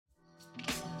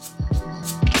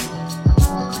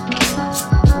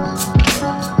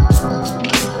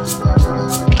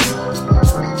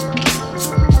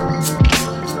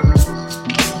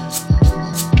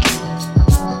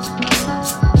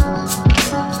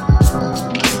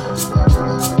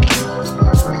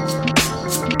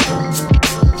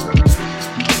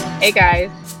Hey guys,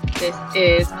 this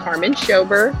is Carmen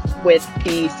Schober with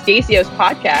the Stasios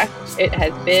podcast. It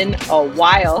has been a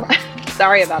while.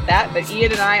 Sorry about that, but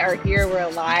Ian and I are here. We're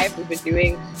alive. We've been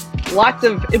doing lots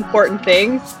of important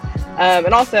things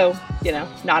and also,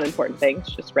 not important things,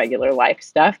 just regular life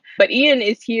stuff. But Ian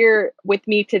is here with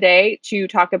me today to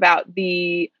talk about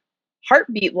the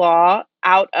heartbeat law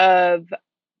out of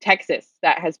Texas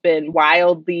that has been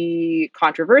wildly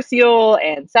controversial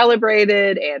and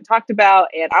celebrated and talked about.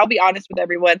 And I'll be honest with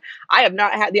everyone, I have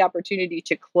not had the opportunity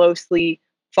to closely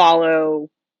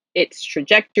follow its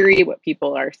trajectory, what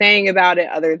people are saying about it,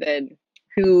 other than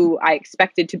who I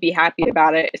expected to be happy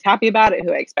about it is happy about it,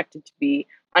 who I expected to be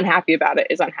unhappy about it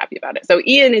is unhappy about it. So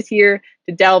Ian is here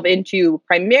to delve into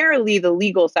primarily the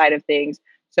legal side of things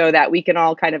so that we can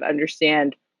all kind of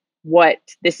understand what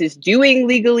this is doing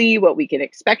legally, what we can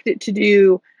expect it to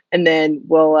do, and then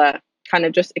we'll kind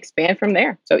of just expand from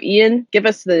there. So Ian, give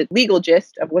us the legal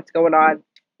gist of what's going on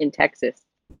in Texas.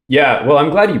 Yeah, well,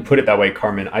 I'm glad you put it that way,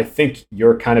 Carmen. I think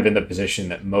you're kind of in the position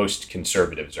that most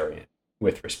conservatives are in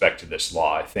with respect to this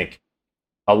law. I think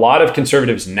a lot of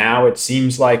conservatives now, it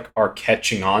seems like, are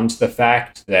catching on to the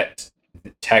fact that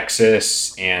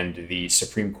Texas and the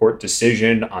Supreme Court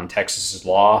decision on Texas's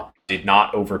law did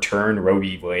not overturn Roe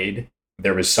v. Wade.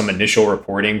 There was some initial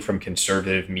reporting from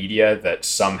conservative media that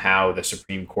somehow the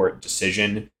Supreme Court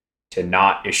decision to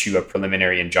not issue a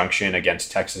preliminary injunction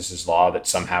against Texas's law, that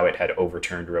somehow it had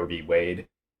overturned Roe v. Wade.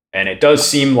 And it does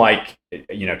seem like,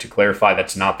 to clarify,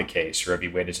 that's not the case. Roe v.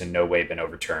 Wade has in no way been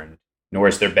overturned, nor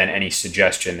has there been any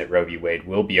suggestion that Roe v. Wade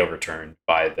will be overturned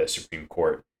by the Supreme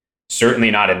Court.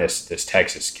 Certainly not in this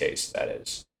Texas case, that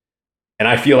is. And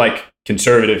I feel like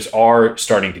conservatives are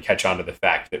starting to catch on to the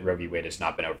fact that Roe v. Wade has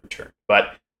not been overturned.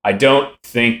 But I don't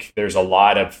think there's a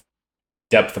lot of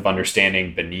depth of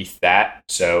understanding beneath that.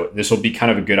 So this will be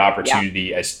kind of a good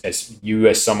opportunity as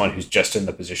someone who's just in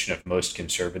the position of most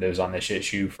conservatives on this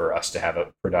issue, for us to have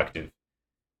a productive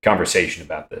conversation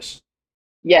about this.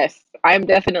 Yes, I'm a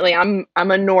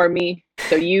normie.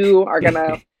 So you are going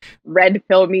to red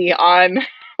pill me on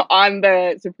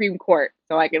the Supreme Court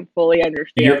so I can fully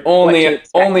understand. You're only a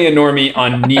normie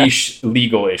on niche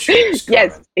legal issues.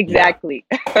 Yes, exactly.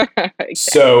 Yeah. Exactly.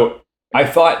 So I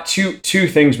thought two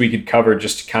things we could cover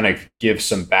just to kind of give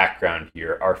some background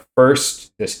here are,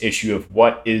 first, this issue of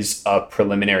what is a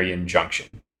preliminary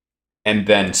injunction. And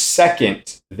then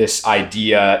second, this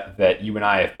idea that you and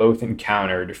I have both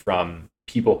encountered from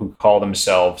people who call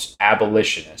themselves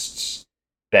abolitionists,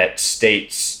 that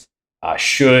states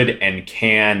should and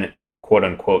can, quote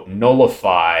unquote,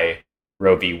 nullify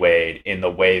Roe v. Wade in the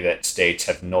way that states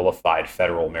have nullified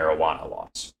federal marijuana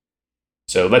laws.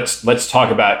 So let's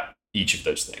talk about each of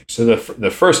those things. So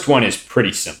the first one is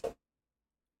pretty simple.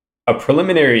 A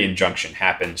preliminary injunction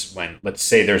happens when, let's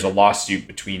say, there's a lawsuit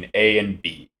between A and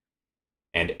B,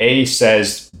 and A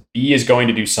says B is going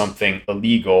to do something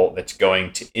illegal that's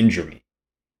going to injure me.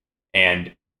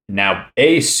 And now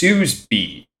A sues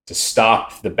B to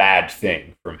stop the bad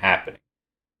thing from happening.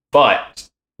 But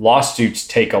lawsuits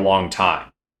take a long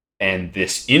time, and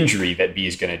this injury that B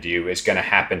is going to do is going to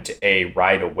happen to A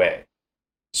right away.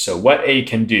 So what A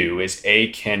can do is A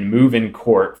can move in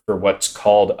court for what's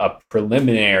called a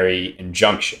preliminary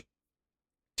injunction.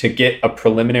 To get a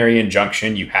preliminary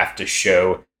injunction, you have to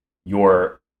show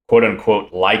you're, quote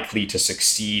unquote, likely to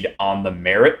succeed on the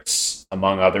merits,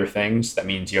 among other things. That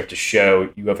means you have to show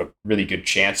you have a really good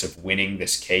chance of winning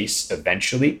this case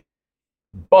eventually.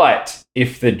 But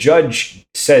if the judge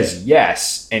says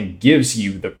yes and gives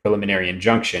you the preliminary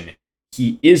injunction,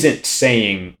 he isn't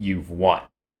saying you've won.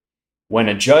 When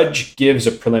a judge gives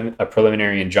a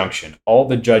preliminary injunction, all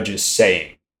the judge is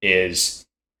saying is,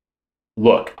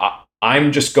 look,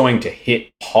 I'm just going to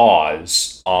hit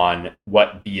pause on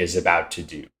what B is about to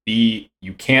do. B,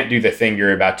 you can't do the thing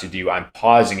you're about to do. I'm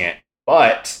pausing it.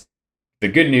 But the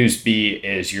good news, B,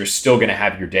 is you're still going to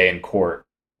have your day in court.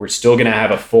 We're still going to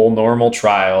have a full normal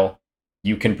trial.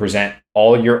 You can present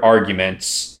all your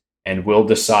arguments, and we'll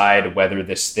decide whether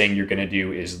this thing you're going to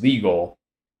do is legal.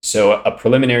 So a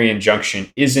preliminary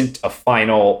injunction isn't a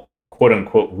final, quote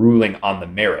unquote, ruling on the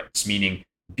merits, meaning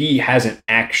B hasn't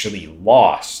actually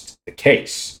lost the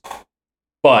case.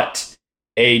 But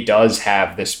A does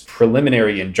have this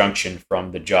preliminary injunction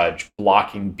from the judge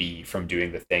blocking B from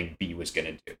doing the thing B was going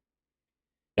to do.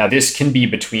 Now, this can be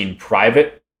between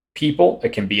private people. It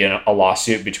can be a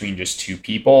lawsuit between just two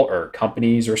people or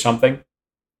companies or something.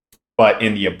 But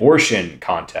in the abortion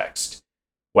context,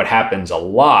 what happens a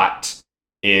lot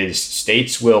is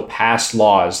states will pass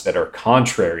laws that are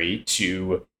contrary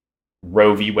to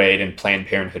Roe v. Wade and Planned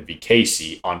Parenthood v.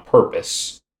 Casey on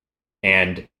purpose.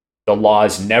 And the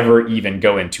laws never even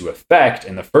go into effect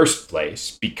in the first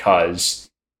place because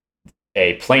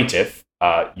a plaintiff,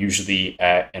 usually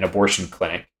at an abortion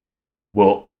clinic,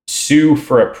 will sue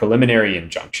for a preliminary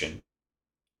injunction.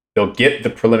 They'll get the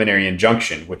preliminary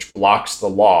injunction, which blocks the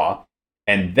law,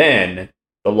 and then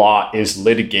the law is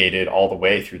litigated all the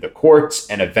way through the courts,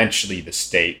 and eventually the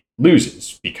state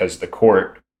loses because the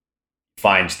court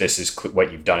finds this is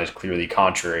what you've done is clearly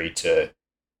contrary to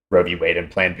Roe v. Wade and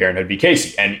Planned Parenthood v.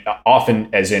 Casey. And often,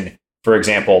 as in, for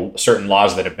example, certain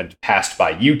laws that have been passed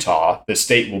by Utah, the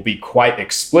state will be quite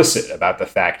explicit about the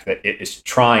fact that it is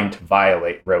trying to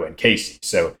violate Roe and Casey.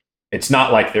 So it's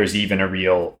not like there's even a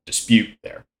real dispute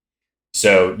there.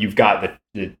 So you've got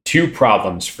the two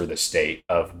problems for the state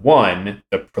of, one,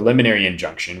 the preliminary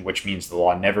injunction, which means the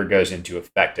law never goes into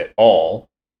effect at all.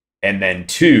 And then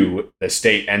two, the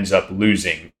state ends up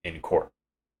losing in court.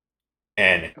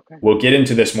 And we'll get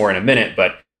into this more in a minute,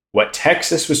 but what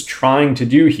Texas was trying to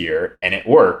do here, and it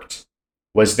worked,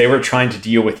 was they were trying to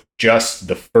deal with just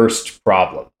the first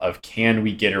problem of, can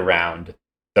we get around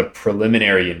the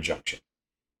preliminary injunction?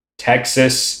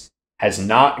 Texas has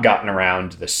not gotten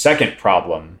around the second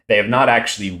problem. They have not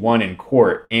actually won in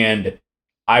court. And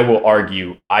I will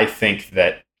argue, I think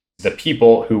that the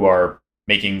people who are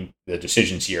making the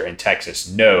decisions here in Texas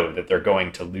know that they're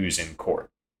going to lose in court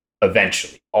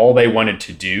eventually. All they wanted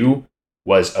to do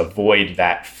was avoid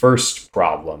that first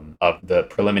problem of the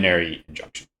preliminary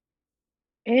injunction.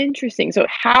 Interesting. So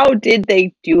how did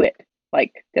they do it?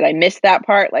 Like, did I miss that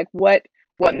part? Like, what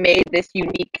made this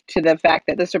unique to the fact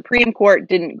that the Supreme Court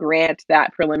didn't grant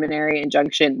that preliminary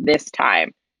injunction this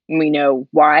time? And we know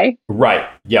why? Right.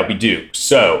 Yeah, we do.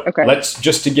 So let's,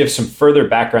 just to give some further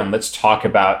background, let's talk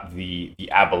about the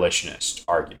abolitionist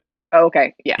argument.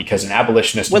 Okay. Yeah. Because an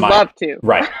abolitionist would love to.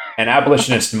 Right. An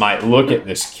abolitionist might look at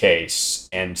this case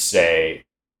and say,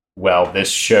 well, this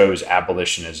shows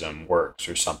abolitionism works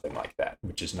or something like that,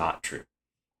 which is not true.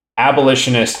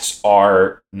 Abolitionists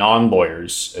are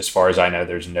non-lawyers. As far as I know,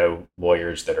 there's no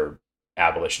lawyers that are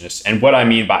abolitionists. And what I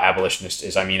mean by abolitionist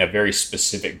is I mean a very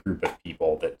specific group of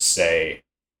people that say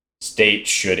states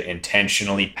should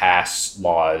intentionally pass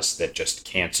laws that just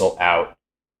cancel out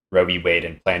Roe v. Wade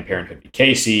and Planned Parenthood v.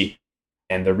 Casey.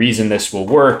 And the reason this will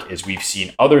work is we've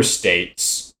seen other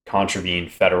states contravene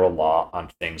federal law on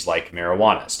things like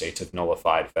marijuana. States have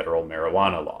nullified federal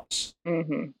marijuana laws.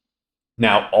 Mm-hmm.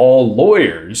 Now, all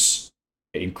lawyers,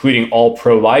 including all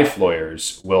pro-life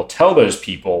lawyers, will tell those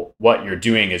people what you're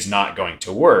doing is not going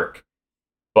to work.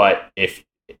 But if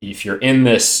you're in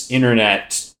this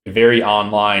internet, very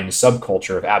online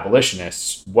subculture of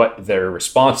abolitionists, what their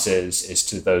response is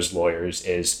to those lawyers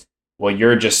is, well,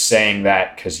 you're just saying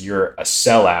that because you're a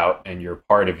sellout and you're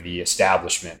part of the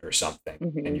establishment or something,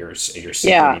 and you're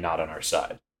simply not on our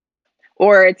side.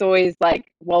 Or it's always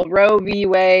like, well, Roe v.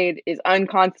 Wade is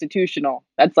unconstitutional.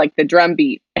 That's like the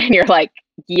drumbeat. And you're like,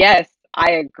 yes,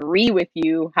 I agree with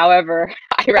you. However,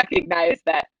 I recognize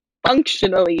that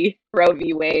functionally Roe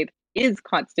v. Wade is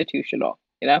constitutional.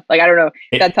 You know, like, I don't know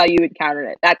if that's how you would counter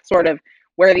it. That's sort of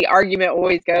where the argument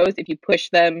always goes. If you push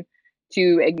them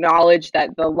to acknowledge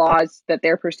that the laws that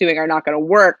they're pursuing are not going to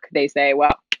work, they say,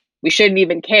 well, we shouldn't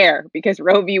even care because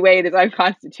Roe v. Wade is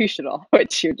unconstitutional,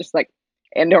 which you're just like,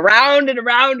 and around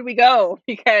we go,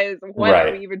 because what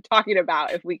are we even talking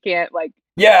about if we can't, like,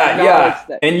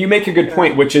 that. And you make a good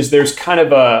point, which is there's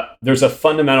a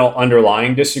fundamental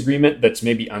underlying disagreement that's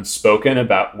maybe unspoken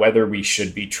about whether we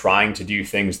should be trying to do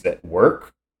things that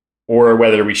work or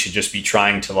whether we should just be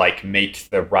trying to, like, make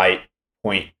the right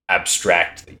point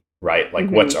abstractly, right? Like,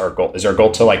 what's our goal? Is our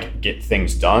goal to, like, get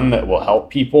things done that will help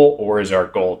people, or is our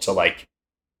goal to, like,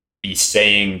 be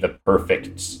saying the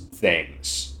perfect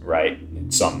things, right,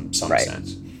 in some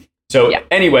sense? So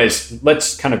anyways,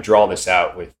 let's kind of draw this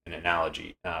out with an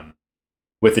analogy,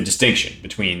 with a distinction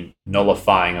between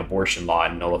nullifying abortion law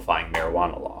and nullifying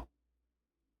marijuana law.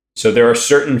 So there are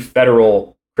certain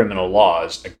federal criminal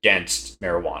laws against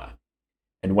marijuana.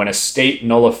 And when a state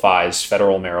nullifies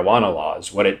federal marijuana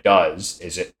laws, what it does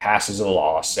is it passes a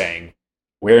law saying,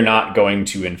 we're not going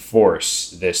to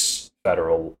enforce this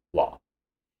federal law.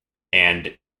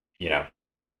 And, you know,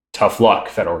 tough luck,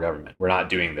 federal government. We're not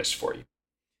doing this for you.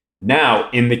 Now,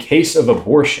 in the case of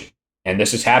abortion, and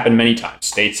this has happened many times,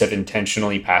 states have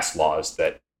intentionally passed laws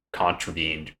that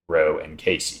contravened Roe and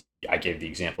Casey. I gave the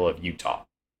example of Utah.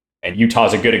 And Utah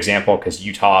is a good example because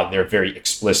Utah, they're very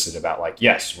explicit about, like,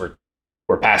 yes, we're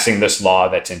passing this law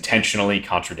that's intentionally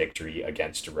contradictory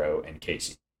against Roe and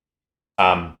Casey.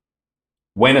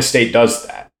 When a state does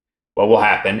that, what will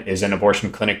happen is an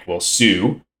abortion clinic will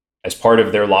sue. As part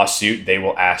of their lawsuit, they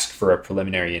will ask for a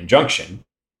preliminary injunction.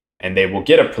 and they will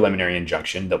get a preliminary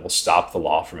injunction that will stop the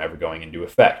law from ever going into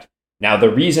effect. Now, the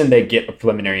reason they get a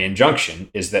preliminary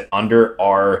injunction is that under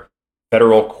our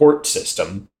federal court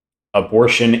system,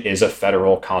 abortion is a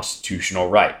federal constitutional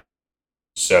right.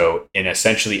 So in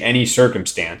essentially any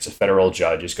circumstance, a federal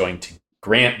judge is going to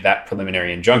grant that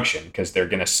preliminary injunction because they're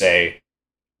going to say,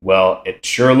 well, it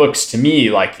sure looks to me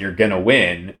like you're going to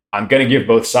win. I'm going to give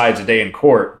both sides a day in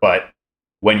court, but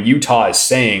when Utah is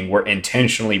saying we're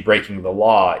intentionally breaking the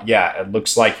law, yeah, it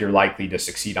looks like you're likely to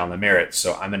succeed on the merits.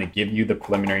 So I'm going to give you the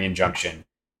preliminary injunction,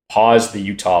 pause the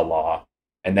Utah law,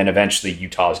 and then eventually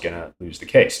Utah is going to lose the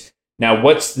case. Now,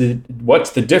 what's the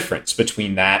difference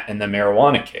between that and the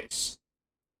marijuana case?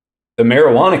 The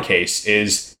marijuana case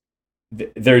is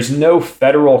there's no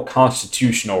federal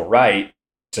constitutional right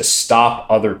to stop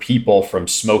other people from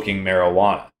smoking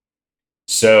marijuana.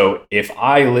 So if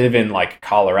I live in like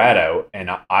Colorado and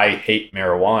I hate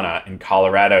marijuana and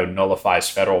Colorado nullifies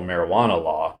federal marijuana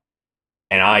law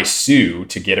and I sue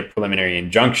to get a preliminary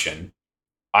injunction,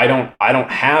 I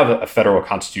don't have a federal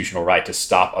constitutional right to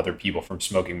stop other people from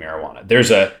smoking marijuana.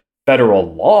 There's a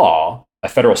federal law, a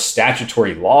federal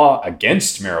statutory law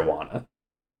against marijuana,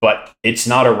 but it's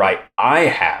not a right I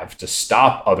have to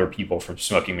stop other people from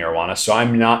smoking marijuana, so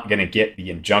I'm not going to get the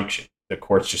injunction. The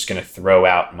court's just going to throw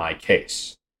out my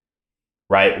case,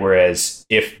 right? Whereas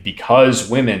because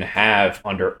women have,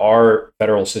 under our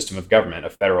federal system of government, a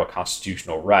federal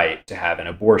constitutional right to have an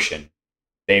abortion,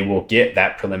 they will get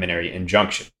that preliminary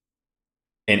injunction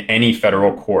in any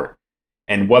federal court.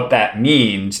 And what that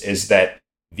means is that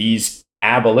these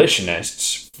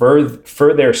abolitionists,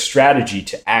 for their strategy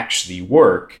to actually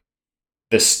work,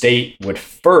 the state would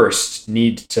first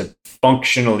need to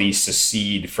functionally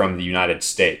secede from the United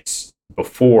States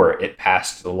before it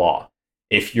passed the law.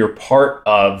 If you're part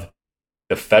of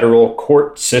the federal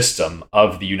court system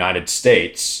of the United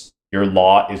States, your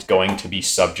law is going to be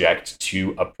subject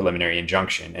to a preliminary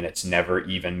injunction, and it's never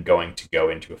even going to go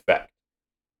into effect.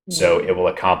 So it will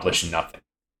accomplish nothing.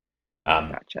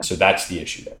 Gotcha. So that's the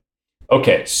issue there.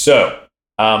 Okay, so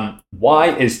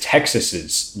why is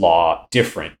Texas's law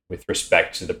different with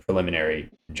respect to the preliminary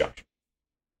injunction?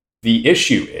 The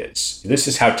issue is, this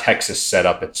is how Texas set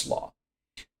up its law.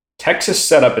 Texas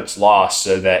set up its law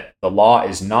so that the law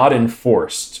is not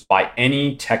enforced by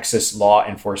any Texas law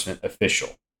enforcement official.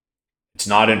 It's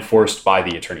not enforced by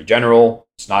the Attorney General.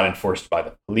 It's not enforced by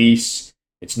the police.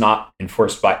 It's not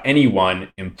enforced by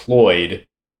anyone employed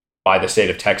by the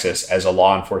state of Texas as a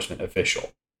law enforcement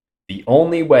official. The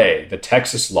only way the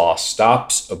Texas law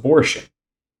stops abortion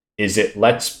is it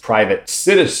lets private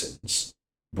citizens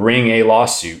bring a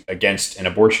lawsuit against an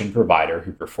abortion provider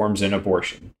who performs an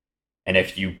abortion. And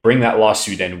if you bring that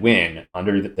lawsuit and win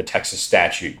under the Texas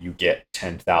statute, you get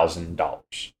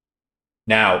 $10,000.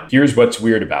 Now, here's what's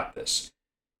weird about this.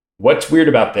 What's weird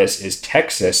about this is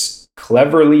Texas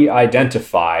cleverly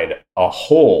identified a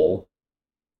hole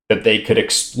that they could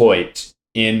exploit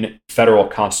in federal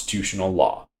constitutional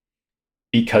law.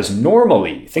 Because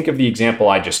normally, think of the example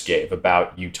I just gave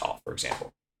about Utah, for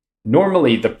example.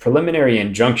 Normally, the preliminary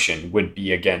injunction would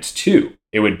be against who?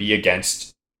 It would be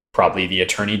against probably the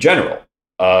Attorney General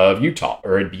of Utah,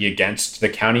 or it'd be against the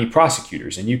county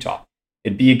prosecutors in Utah.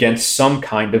 It'd be against some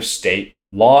kind of state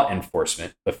law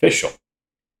enforcement official.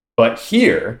 But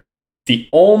here, the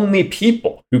only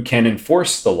people who can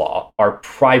enforce the law are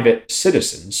private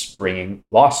citizens bringing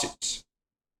lawsuits.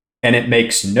 And it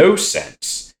makes no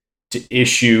sense to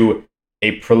issue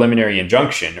a preliminary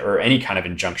injunction or any kind of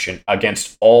injunction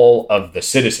against all of the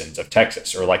citizens of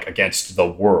Texas, or like against the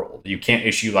world. You can't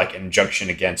issue like an injunction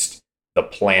against the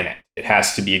planet. It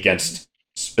has to be against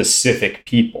specific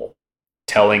people,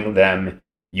 telling them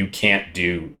you can't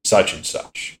do such and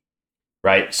such,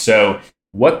 right? So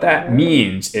what that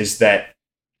means is that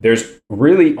there's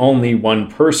really only one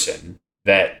person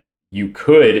that you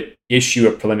could issue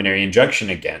a preliminary injunction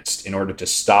against in order to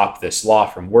stop this law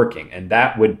from working, and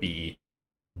that would be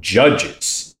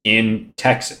judges in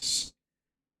Texas.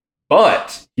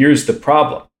 But here's the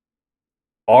problem.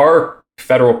 Our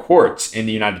federal courts in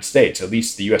the United States, at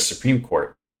least the US Supreme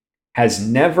Court, has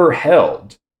never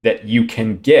held that you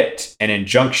can get an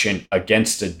injunction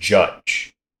against a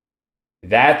judge.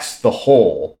 That's the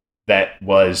hole that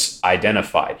was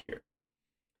identified here.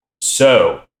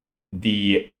 So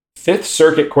the Fifth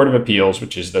Circuit Court of Appeals,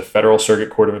 which is the Federal Circuit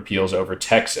Court of Appeals over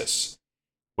Texas,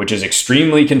 which is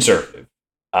extremely conservative,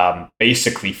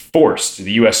 basically forced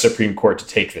the U.S. Supreme Court to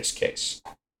take this case.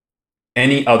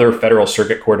 Any other Federal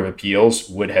Circuit Court of Appeals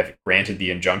would have granted the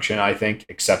injunction, I think,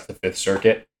 except the Fifth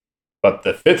Circuit. But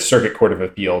the Fifth Circuit Court of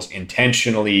Appeals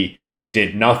intentionally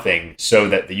did nothing so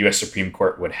that the U.S. Supreme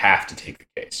Court would have to take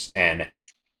the case. And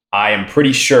I am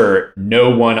pretty sure no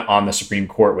one on the Supreme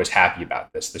Court was happy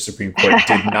about this. The Supreme Court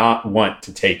did not want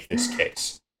to take this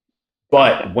case.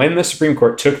 But when the Supreme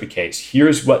Court took the case,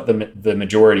 here's what the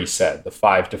majority said, the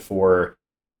 5-4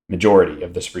 majority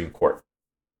of the Supreme Court.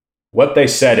 What they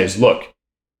said is, look,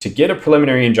 to get a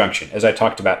preliminary injunction, as I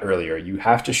talked about earlier, you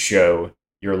have to show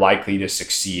you're likely to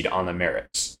succeed on the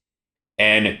merits.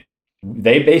 And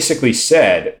they basically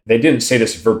said, they didn't say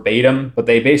this verbatim, but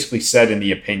they basically said in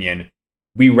the opinion,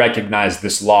 we recognize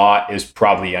this law is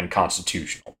probably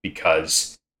unconstitutional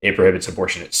because it prohibits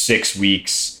abortion at 6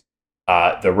 weeks.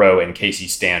 The Roe and Casey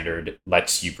standard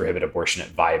lets you prohibit abortion at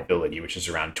viability, which is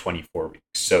around 24 weeks.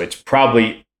 So it's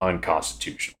probably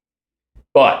unconstitutional.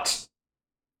 But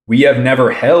we have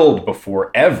never held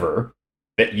before ever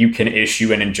that you can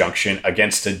issue an injunction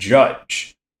against a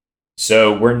judge.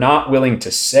 So we're not willing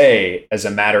to say, as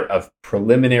a matter of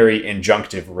preliminary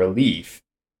injunctive relief,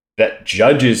 that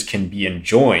judges can be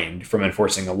enjoined from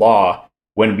enforcing a law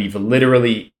when we've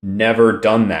literally never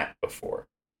done that before.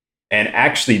 And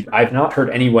actually, I've not heard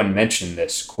anyone mention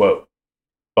this quote,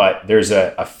 but there's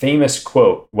a famous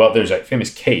quote, well, there's a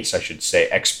famous case, I should say,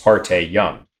 Ex parte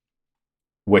Young,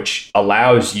 which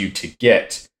allows you to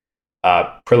get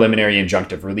preliminary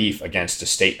injunctive relief against a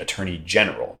state attorney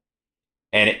general.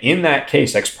 And in that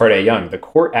case, Ex parte Young, the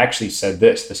court actually said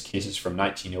this case is from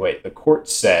 1908. The court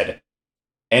said,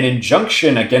 an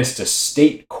injunction against a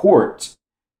state court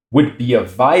would be a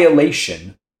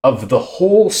violation of the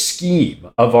whole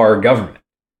scheme of our government.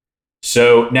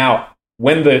 So now,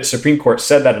 when the Supreme Court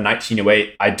said that in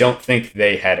 1908, I don't think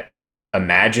they had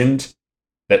imagined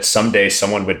that someday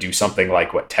someone would do something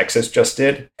like what Texas just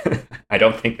did. I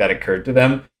don't think that occurred to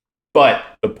them. But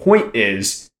the point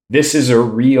is, this is a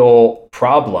real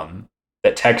problem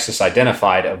that Texas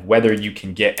identified of whether you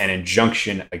can get an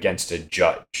injunction against a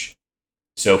judge.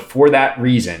 So for that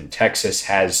reason, Texas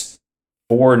has,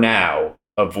 for now,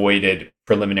 avoided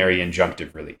preliminary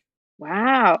injunctive relief.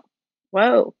 Wow.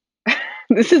 Whoa.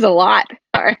 This is a lot.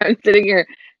 I'm sitting here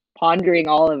pondering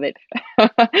all of it.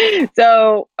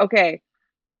 So, okay,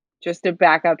 just to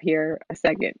back up here a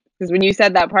second, because when you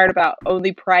said that part about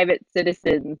only private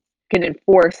citizens can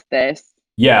enforce this.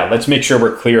 Yeah, let's make sure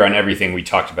we're clear on everything we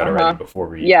talked about already before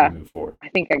we move forward. I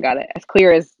think I got it as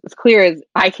clear as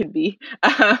I could be.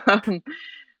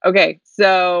 Okay,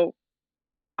 so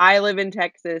I live in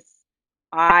Texas.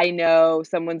 I know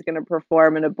someone's going to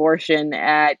perform an abortion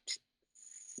at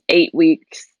 8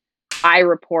 weeks. I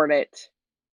report it.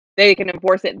 They can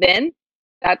enforce it then?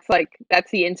 That's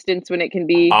the instance when it can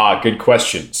be. Good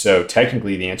question. So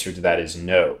technically the answer to that is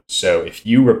no. So if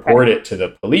you report it to the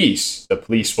police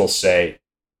will say,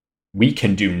 we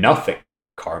can do nothing,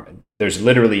 Carmen. There's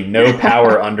literally no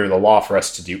power under the law for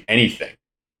us to do anything.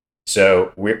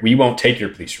 So we won't take your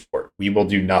police report. We will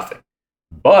do nothing.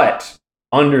 But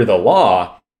under the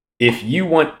law, if you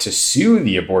want to sue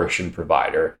the abortion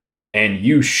provider and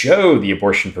you show the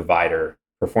abortion provider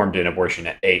performed an abortion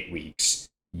at 8 weeks,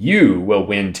 you will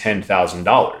win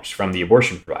 $10,000 from the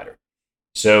abortion provider.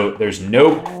 So there's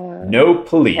no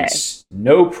police,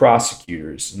 no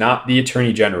prosecutors, not the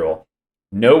attorney general,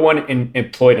 no one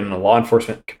employed in a law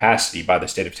enforcement capacity by the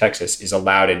state of Texas is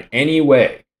allowed in any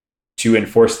way to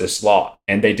enforce this law.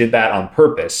 And they did that on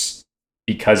purpose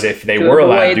because if they were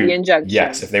allowed to,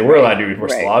 if they were allowed to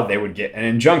enforce the law, they would get an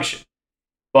injunction.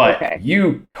 But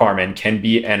you, Carmen, can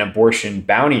be an abortion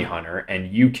bounty hunter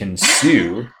and you can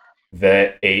sue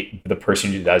the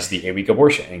person who does the 8-week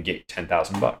abortion and get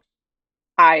 $10,000.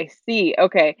 I see.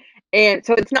 Okay. And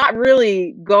so it's not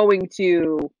really going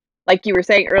to, like you were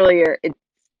saying earlier,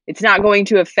 it's not going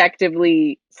to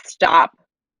effectively stop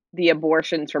the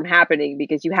abortions from happening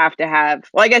because you have to have,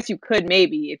 well, I guess you could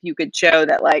maybe if you could show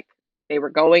that like they were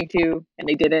going to and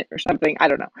they didn't or something. I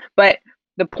don't know. But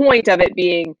the point of it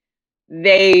being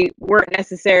they weren't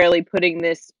necessarily putting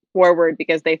this forward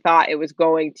because they thought it was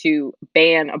going to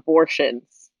ban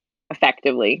abortions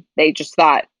effectively. They just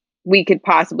thought we could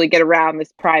possibly get around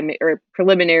this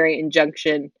preliminary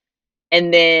injunction.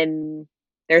 And then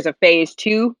there's a phase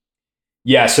 2.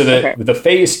 Yeah, so the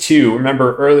phase 2,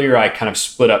 remember earlier I kind of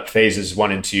split up phases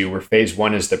 1 and 2, where phase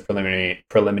 1 is the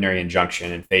preliminary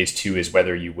injunction and phase 2 is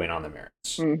whether you win on the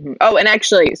merits. Mm-hmm. Oh, and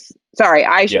actually, sorry,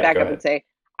 I should back up and say,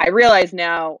 I realize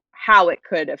now how it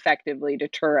could effectively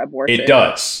deter abortion. It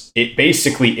does. It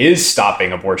basically is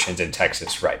stopping abortions in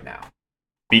Texas right now.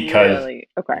 Because,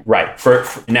 right, for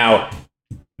now,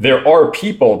 there are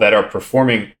people that are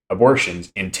performing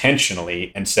abortions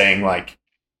intentionally and saying like,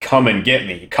 come and get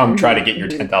me, come try to get your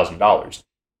 $10,000.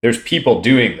 There's people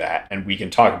doing that, and we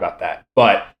can talk about that.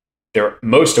 But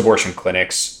most abortion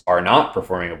clinics are not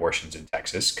performing abortions in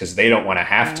Texas because they don't want to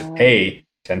have to pay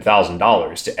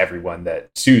 $10,000 to everyone that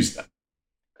sues them.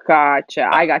 Gotcha.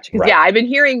 I gotcha. Because Right. yeah, I've been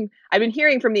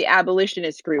hearing from the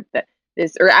abolitionist group that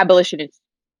or abolitionist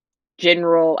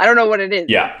general, I don't know what it is.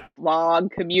 Yeah.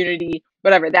 Blog, community,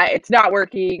 whatever, that it's not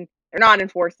working. They're not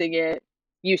enforcing it.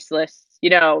 Useless.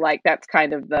 Like that's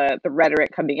kind of the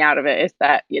rhetoric coming out of it, is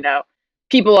that,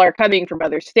 people are coming from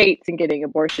other states and getting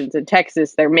abortions in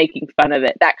Texas. They're making fun of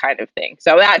it, that kind of thing.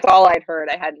 So that's all I'd heard.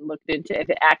 I hadn't looked into if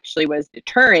it actually was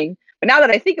deterring. But now that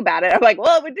I think about it, I'm like,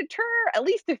 well, it would deter at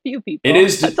least a few people. It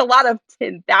is. That's a lot of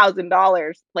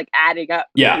 $10,000, like adding up.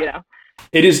 Yeah.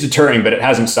 It is deterring, but it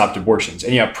hasn't stopped abortions.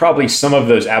 And yeah, probably some of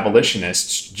those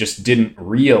abolitionists just didn't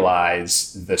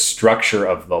realize the structure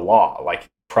of the law. Like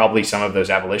probably some of those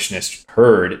abolitionists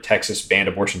heard Texas banned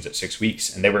abortions at 6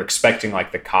 weeks, and they were expecting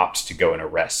like the cops to go and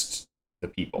arrest the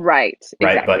people. Right.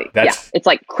 Exactly. But that's it's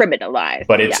like criminalized.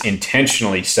 But it's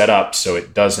intentionally set up so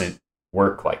it doesn't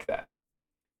work like that.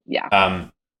 Yeah.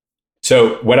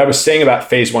 So what I was saying about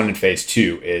phase 1 and phase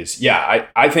 2 is,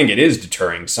 I think it is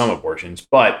deterring some abortions,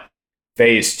 but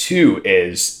phase 2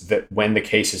 is that when the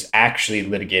case is actually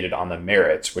litigated on the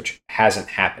merits, which hasn't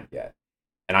happened yet.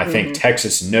 And I think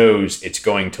Texas knows it's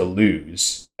going to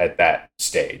lose at that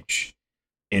stage,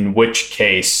 in which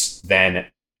case then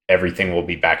everything will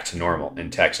be back to normal in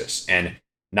Texas. And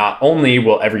not only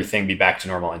will everything be back to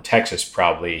normal in Texas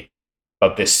probably,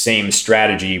 but this same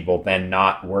strategy will then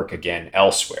not work again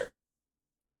elsewhere,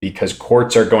 because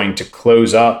courts are going to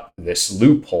close up this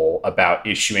loophole about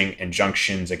issuing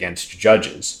injunctions against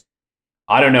judges.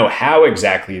 I don't know how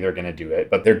exactly they're going to do it,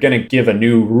 but they're going to give a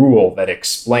new rule that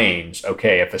explains,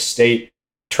 okay, if a state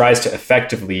tries to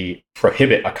effectively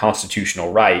prohibit a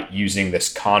constitutional right using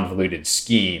this convoluted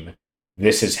scheme,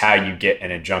 this is how you get an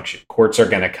injunction. Courts are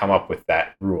going to come up with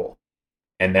that rule.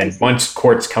 And then once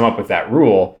courts come up with that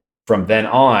rule, from then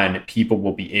on, people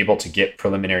will be able to get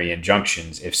preliminary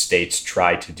injunctions if states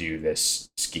try to do this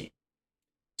scheme.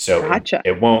 So Gotcha.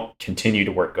 it won't continue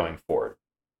to work going forward.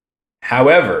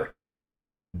 However,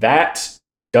 that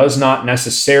does not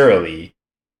necessarily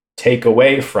take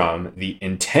away from the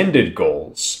intended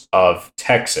goals of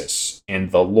Texas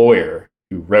and the lawyer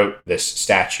who wrote this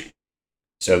statute.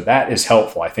 So that is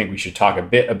helpful. I think we should talk a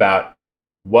bit about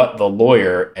what the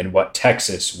lawyer and what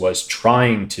Texas was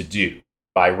trying to do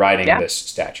by writing this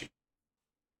statute.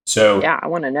 So I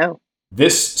want to know.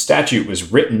 This statute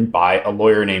was written by a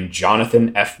lawyer named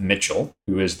Jonathan F. Mitchell,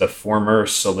 who is the former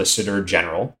Solicitor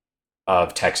General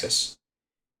of Texas.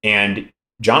 And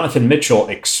Jonathan Mitchell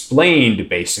explained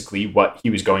basically what he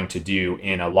was going to do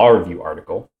in a law review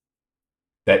article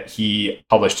that he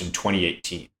published in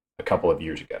 2018, a couple of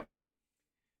years ago.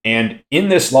 And in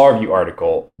this law review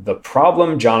article, the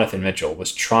problem Jonathan Mitchell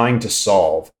was trying to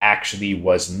solve actually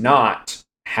was not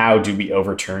how do we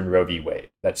overturn Roe v. Wade.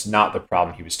 That's not the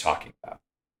problem he was talking about.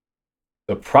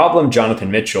 The problem Jonathan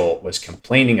Mitchell was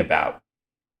complaining about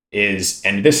is,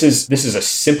 and this is a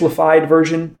simplified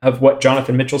version of what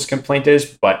Jonathan Mitchell's complaint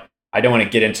is, but I don't want to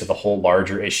get into the whole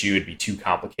larger issue. It'd be too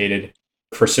complicated.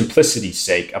 For simplicity's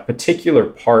sake, a particular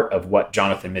part of what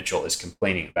Jonathan Mitchell is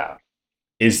complaining about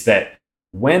is that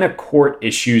when a court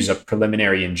issues a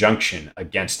preliminary injunction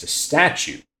against a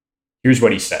statute, here's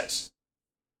what he says.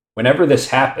 Whenever this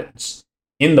happens,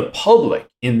 in the public,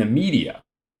 in the media,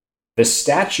 the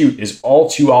statute is all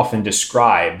too often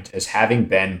described as having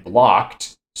been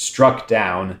blocked, struck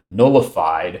down,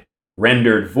 nullified,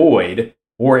 rendered void,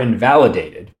 or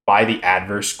invalidated by the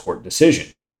adverse court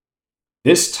decision.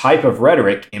 This type of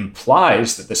rhetoric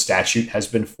implies that the statute has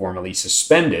been formally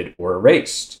suspended or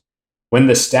erased, when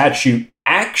the statute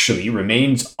actually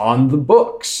remains on the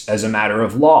books as a matter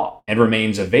of law and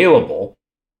remains available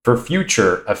for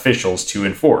future officials to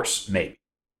enforce, maybe.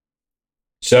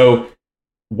 So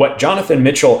what Jonathan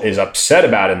Mitchell is upset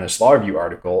about in this law review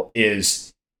article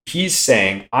is he's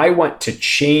saying, I want to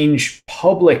change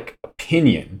public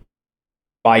opinion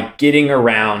by getting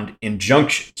around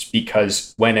injunctions,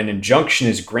 because when an injunction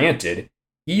is granted,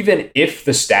 even if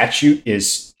the statute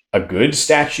is a good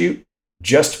statute,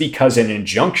 just because an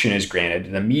injunction is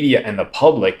granted, the media and the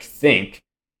public think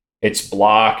it's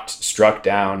blocked, struck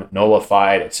down,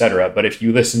 nullified, etc. But if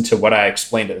you listen to what I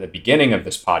explained at the beginning of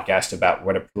this podcast about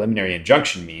what a preliminary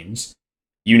injunction means,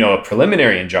 you know a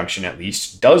preliminary injunction at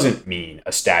least doesn't mean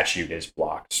a statute is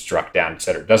blocked, struck down,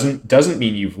 etc. Doesn't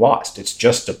mean you've lost. It's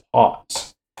just a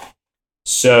pause.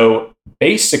 So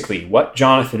basically what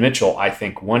Jonathan Mitchell, I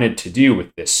think, wanted to do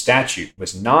with this statute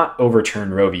was not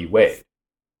overturn Roe v. Wade.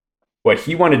 What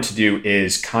he wanted to do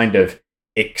is kind of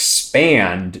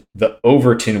expand the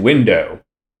Overton window,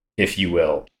 if you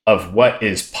will, of what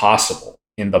is possible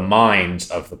in the minds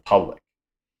of the public.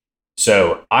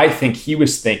 So I think he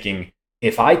was thinking,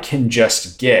 if I can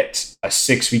just get a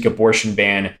 6-week abortion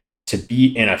ban to be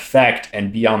in effect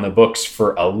and be on the books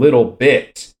for a little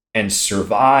bit and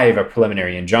survive a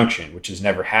preliminary injunction, which has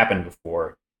never happened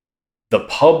before, the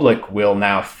public will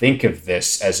now think of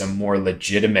this as a more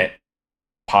legitimate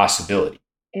possibility.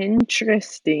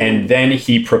 Interesting. And then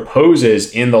he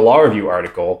proposes in the law review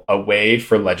article a way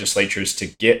for legislatures to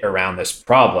get around this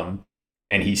problem.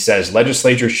 And he says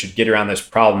legislatures should get around this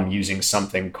problem using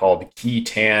something called qui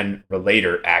tam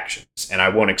relator actions. And I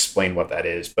won't explain what that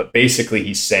is, but basically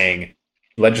he's saying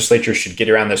legislatures should get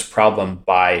around this problem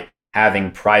by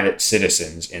having private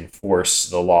citizens enforce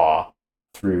the law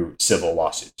through civil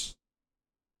lawsuits.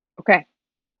 Okay,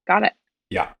 got it.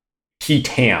 Yeah. Qui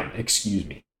tam, excuse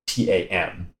me,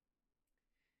 TAM.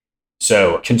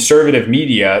 So conservative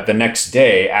media the next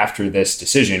day after this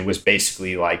decision was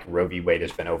basically like Roe v. Wade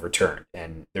has been overturned.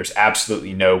 And there's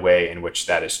absolutely no way in which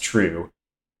that is true.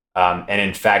 And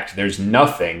in fact, there's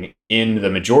nothing in the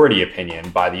majority opinion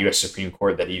by the U.S. Supreme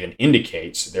Court that even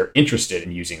indicates they're interested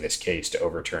in using this case to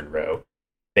overturn Roe.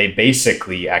 They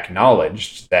basically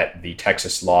acknowledged that the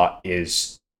Texas law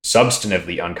is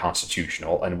substantively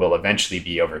unconstitutional and will eventually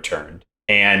be overturned.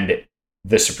 And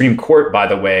the Supreme Court, by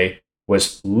the way,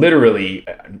 was figuratively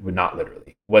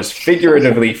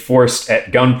forced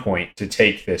at gunpoint to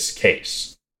take this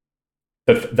case.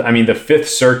 The Fifth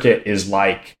Circuit is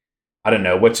like, I don't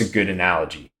know, what's a good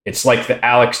analogy? It's like the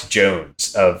Alex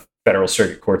Jones of Federal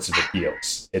Circuit Courts of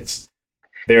Appeals.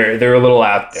 They're a little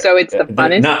out there. So it's the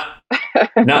funnest.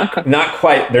 Not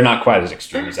quite. They're not quite as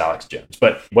extreme as Alex Jones.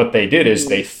 But what they did is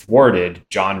they thwarted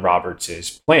John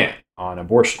Roberts' plan on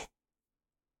abortion.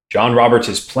 John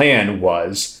Roberts' plan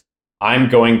was, I'm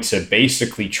going to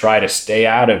basically try to stay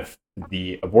out of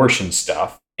the abortion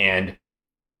stuff. And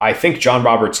I think John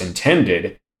Roberts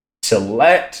intended to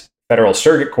let Federal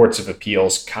Circuit Courts of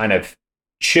Appeals kind of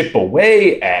chip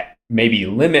away at, maybe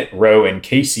limit Roe and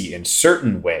Casey in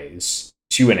certain ways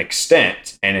to an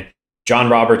extent. And John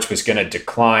Roberts was going to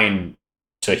decline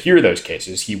to hear those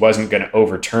cases. He wasn't going to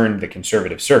overturn the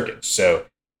conservative circuits. So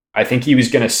I think he was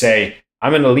going to say,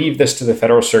 I'm going to leave this to the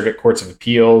Federal Circuit Courts of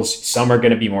Appeals. Some are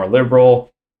going to be more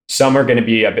liberal. Some are going to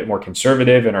be a bit more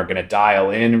conservative and are going to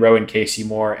dial in Roe and Casey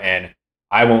more. And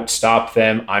I won't stop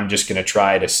them. I'm just going to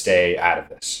try to stay out of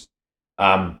this.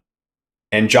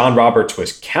 And John Roberts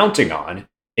was counting on,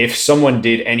 if someone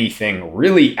did anything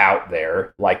really out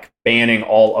there, like banning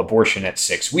all abortion at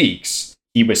 6 weeks,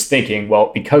 he was thinking,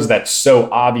 well, because that's so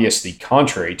obviously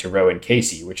contrary to Roe and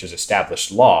Casey, which is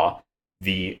established law,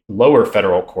 the lower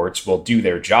federal courts will do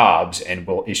their jobs and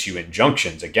will issue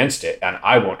injunctions against it, and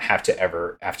I won't have to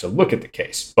ever have to look at the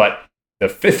case. But the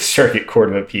Fifth Circuit Court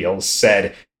of Appeals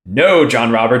said, no,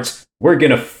 John Roberts, we're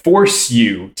going to force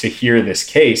you to hear this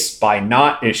case by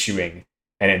not issuing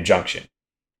an injunction.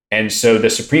 And so the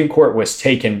Supreme Court was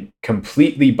taken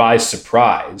completely by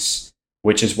surprise,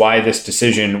 which is why this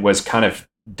decision was kind of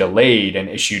delayed and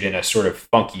issued in a sort of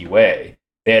funky way.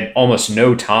 They had almost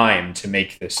no time to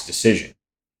make this decision.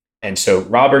 And so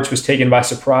Roberts was taken by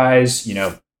surprise. You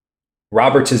know,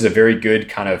 Roberts is a very good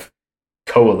kind of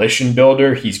coalition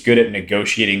builder. He's good at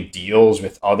negotiating deals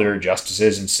with other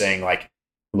justices and saying, like,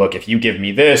 look, if you give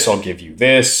me this, I'll give you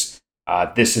this.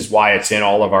 This is why it's in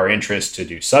all of our interest to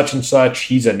do such and such.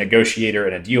 He's a negotiator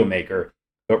and a deal maker.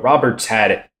 But Roberts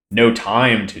had no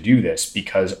time to do this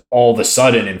because all of a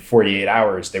sudden in 48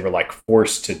 hours, they were like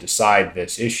forced to decide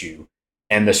this issue.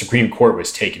 And the Supreme Court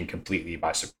was taken completely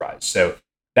by surprise. So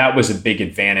that was a big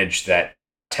advantage that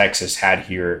Texas had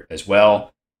here as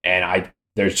well. And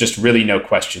there's just really no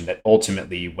question that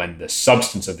ultimately, when the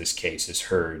substance of this case is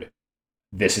heard,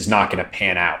 this is not going to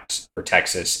pan out for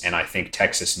Texas. And I think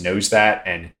Texas knows that.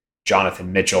 And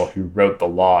Jonathan Mitchell, who wrote the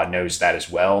law, knows that as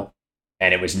well.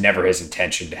 And it was never his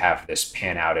intention to have this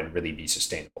pan out and really be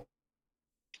sustainable.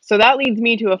 So that leads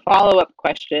me to a follow-up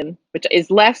question, which is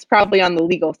less probably on the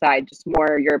legal side, just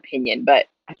more your opinion, but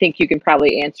I think you can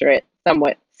probably answer it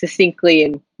somewhat succinctly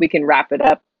and we can wrap it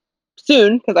up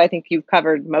soon because I think you've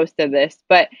covered most of this.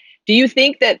 But do you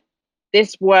think that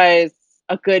this was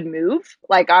a good move?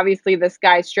 Like, obviously this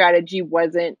guy's strategy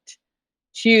wasn't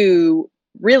to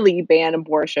really ban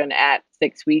abortion at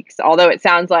 6 weeks, although it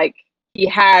sounds like he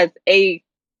has a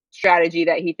strategy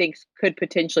that he thinks could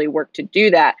potentially work to do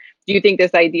that. Do you think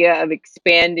this idea of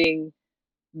expanding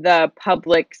the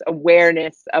public's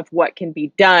awareness of what can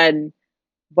be done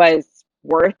was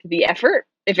worth the effort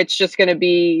if it's just going to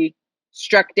be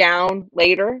struck down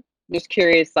later? Just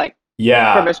curious, like,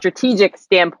 from a strategic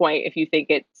standpoint, if you think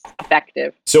it's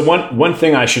effective. So one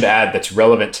thing I should add that's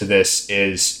relevant to this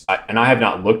is, and I have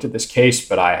not looked at this case,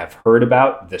 but I have heard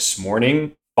about this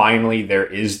morning, finally there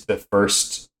is the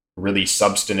first really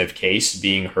substantive case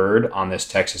being heard on this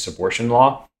Texas abortion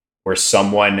law, where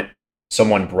someone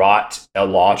brought a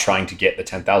law trying to get the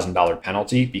 $10,000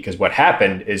 penalty, because what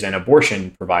happened is an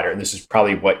abortion provider, and this is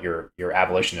probably what your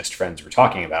abolitionist friends were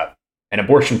talking about, an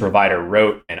abortion provider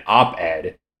wrote an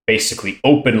op-ed basically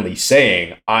openly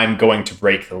saying, I'm going to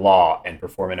break the law and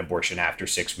perform an abortion after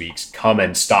 6 weeks. Come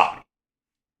and stop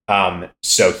me.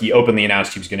 So he openly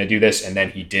announced he was going to do this, and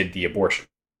then he did the abortion.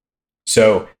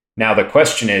 So now the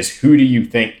question is, who do you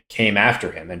think came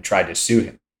after him and tried to sue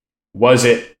him? Was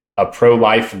it a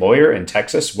pro-life lawyer in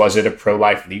Texas? Was it a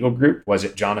pro-life legal group? Was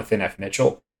it Jonathan F.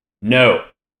 Mitchell? No,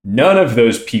 none of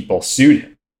those people sued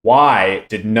him. Why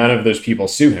did none of those people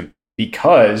sue him?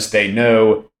 Because they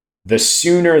know the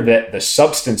sooner that the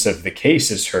substance of the case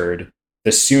is heard,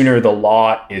 the sooner the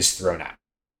law is thrown out.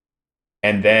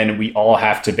 And then we all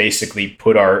have to basically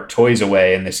put our toys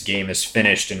away and this game is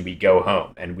finished and we go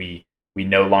home and we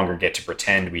no longer get to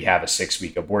pretend we have a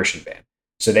 6-week abortion ban.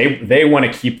 So they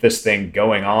want to keep this thing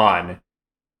going on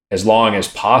as long as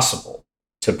possible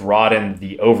to broaden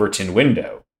the Overton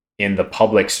window in the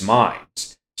public's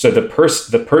minds. So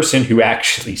the person who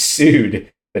actually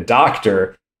sued the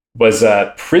doctor was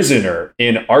a prisoner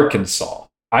in Arkansas.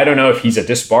 I don't know if he's a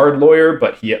disbarred lawyer,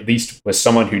 but he at least was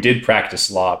someone who did practice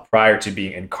law prior to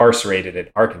being incarcerated in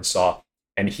Arkansas.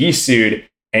 And he sued,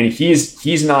 and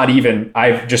he's not even,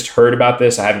 I've just heard about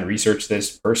this. I haven't researched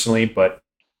this personally, but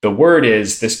the word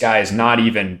is this guy is not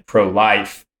even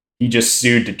pro-life. He just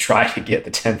sued to try to get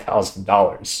the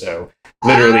 $10,000. So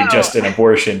literally just an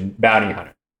abortion bounty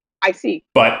hunter. I see.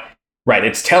 But right,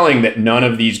 it's telling that none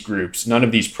of these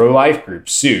pro-life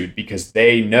groups sued because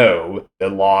they know the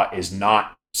law is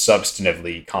not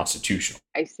substantively constitutional.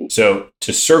 I see. So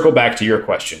to circle back to your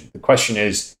question, the question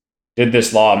is, did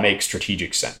this law make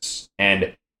strategic sense?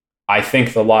 And I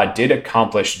think the law did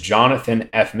accomplish Jonathan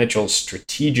F. Mitchell's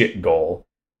strategic goal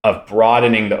of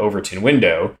broadening the Overton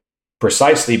window,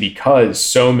 precisely because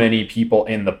so many people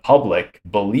in the public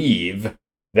believe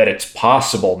that it's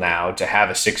possible now to have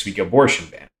a 6-week abortion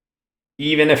ban.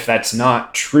 Even if that's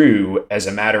not true as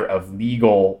a matter of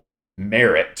legal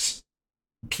merit,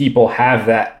 people have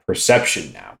that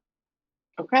perception now.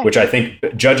 Okay. Which I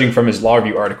think, judging from his law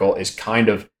review article, is kind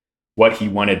of what he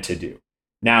wanted to do.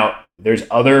 Now, there's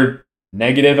other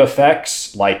negative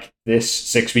effects, like this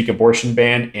 6-week abortion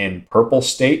ban in purple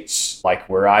states, like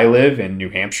where I live in New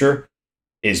Hampshire,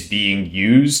 is being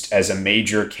used as a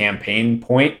major campaign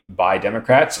point by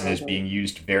Democrats and is being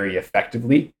used very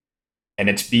effectively. And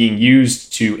it's being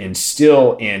used to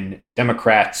instill in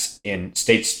Democrats in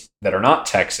states that are not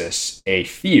Texas a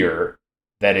fear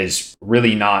that is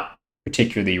really not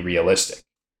particularly realistic.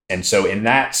 And so in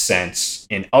that sense,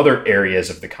 in other areas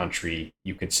of the country,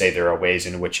 you could say there are ways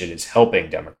in which it is helping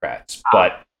Democrats.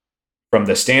 But from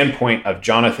the standpoint of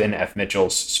Jonathan F.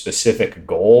 Mitchell's specific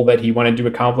goal that he wanted to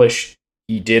accomplish,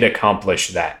 he did accomplish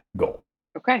that goal.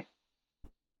 Okay.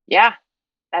 Yeah,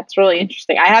 that's really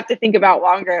interesting. I have to think about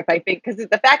longer if I think, because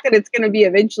the fact that it's going to be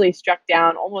eventually struck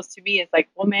down almost to me is like,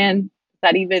 well, man, is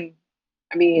that even,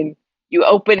 I mean, you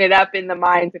open it up in the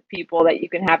minds of people that you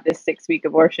can have this 6-week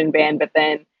abortion ban, but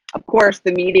then of course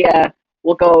the media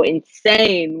will go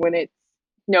insane when it's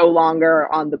no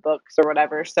longer on the books or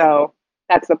whatever. So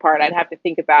that's the part I'd have to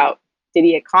think about. Did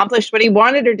he accomplish what he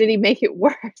wanted or did he make it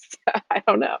worse? I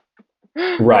don't know.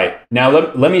 Right. Now,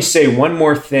 let me say one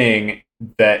more thing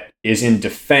that is in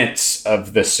defense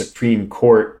of the Supreme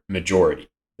Court majority,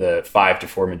 the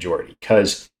 5-4 majority,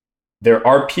 because there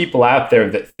are people out there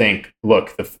that think,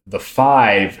 look, the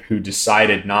 5 who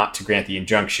decided not to grant the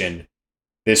injunction,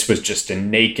 this was just a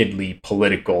nakedly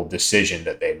political decision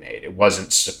that they made. It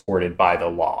wasn't supported by the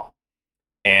law.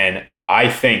 And I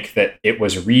think that it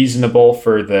was reasonable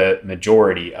for the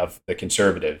majority of the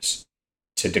conservatives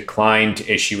to decline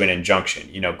to issue an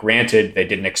injunction. You know, granted, they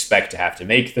didn't expect to have to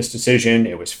make this decision.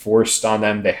 It was forced on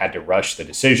them. They had to rush the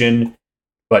decision.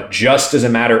 But just as a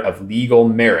matter of legal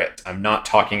merit, I'm not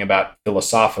talking about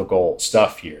philosophical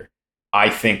stuff here.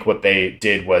 I think what they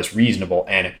did was reasonable.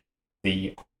 And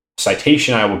the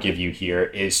citation I will give you here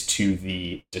is to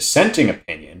the dissenting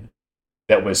opinion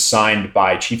that was signed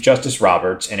by Chief Justice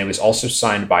Roberts, and it was also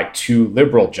signed by 2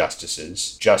 liberal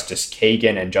justices, Justice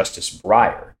Kagan and Justice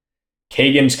Breyer.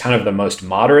 Kagan's kind of the most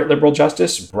moderate liberal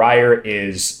justice. Breyer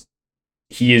is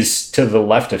to the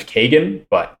left of Kagan,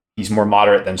 but he's more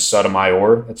moderate than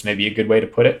Sotomayor. That's maybe a good way to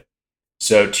put it.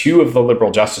 So 2 of the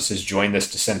liberal justices joined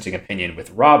this dissenting opinion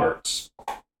with Roberts.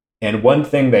 And one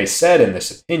thing they said in this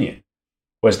opinion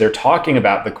was they're talking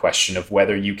about the question of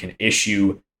whether you can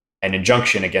issue an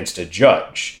injunction against a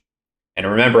judge. And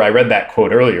remember, I read that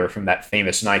quote earlier from that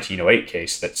famous 1908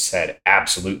 case that said,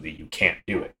 absolutely, you can't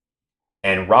do it.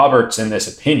 And Roberts, in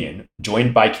this opinion,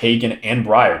 joined by Kagan and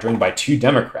Breyer, joined by two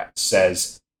Democrats,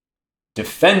 says,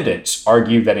 defendants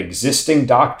argue that existing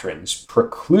doctrines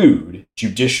preclude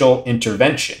judicial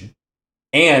intervention,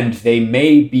 and they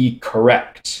may be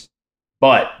correct.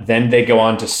 But then they go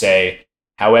on to say,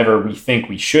 however, we think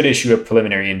we should issue a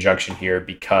preliminary injunction here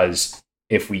because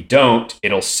if we don't,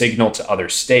 it'll signal to other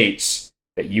states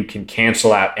that you can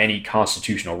cancel out any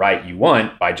constitutional right you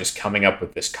want by just coming up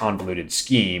with this convoluted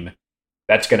scheme.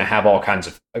 That's going to have all kinds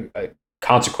of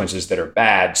consequences that are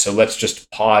bad. So let's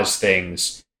just pause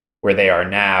things where they are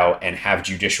now and have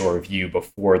judicial review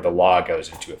before the law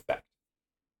goes into effect.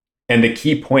 And the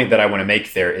key point that I want to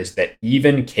make there is that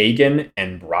even Kagan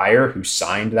and Breyer, who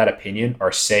signed that opinion,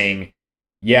 are saying,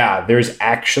 yeah, there's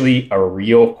actually a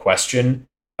real question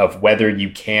of whether you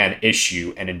can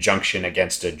issue an injunction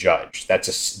against a judge.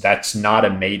 That's not a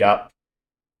made up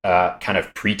kind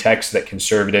of pretext that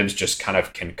conservatives just kind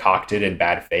of concocted in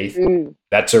bad faith.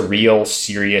 That's a real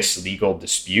serious legal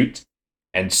dispute.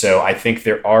 And so I think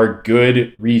there are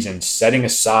good reasons, setting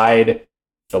aside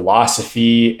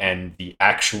philosophy and the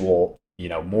actual,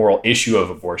 moral issue of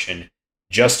abortion,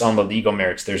 just on the legal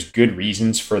merits, there's good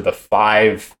reasons for the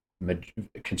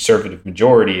conservative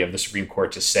majority of the Supreme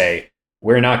Court to say,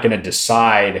 we're not going to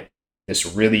decide this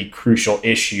really crucial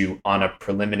issue on a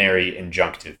preliminary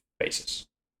injunctive basis.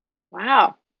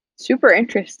 Wow. Super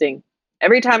interesting.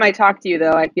 Every time I talk to you,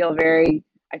 though, I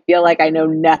feel like I know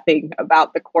nothing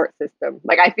about the court system.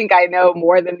 Like, I think I know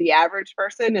more than the average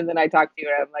person. And then I talk to you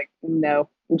and I'm like, no,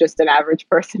 I'm just an average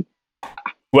person.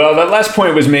 Well, that last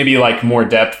point was maybe like more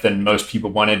depth than most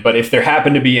people wanted. But if there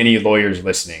happen to be any lawyers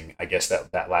listening, I guess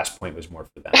that last point was more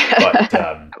for them. But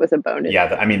that was a bonus. Yeah,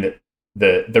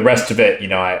 the rest of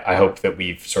it, I hope that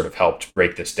we've sort of helped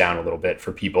break this down a little bit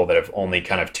for people that have only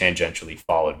kind of tangentially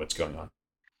followed what's going on.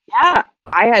 Yeah,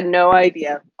 I had no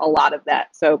idea a lot of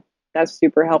that. So that's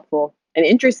super helpful and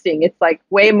interesting. It's like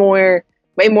way more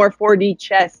 4D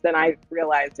chess than I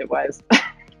realized it was.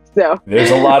 So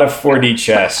there's a lot of 4D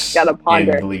chess in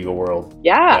the legal world.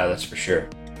 Yeah, that's for sure.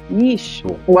 Yeesh.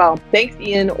 Cool. Well, thanks,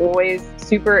 Ian. Always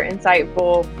super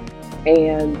insightful.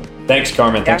 And thanks,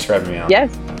 Carmen. Thanks for having me on.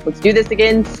 Yes, let's do this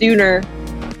again sooner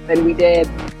than we did.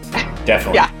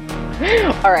 Definitely.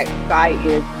 Yeah. All right. Bye,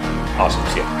 Ian. Awesome.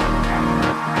 See you.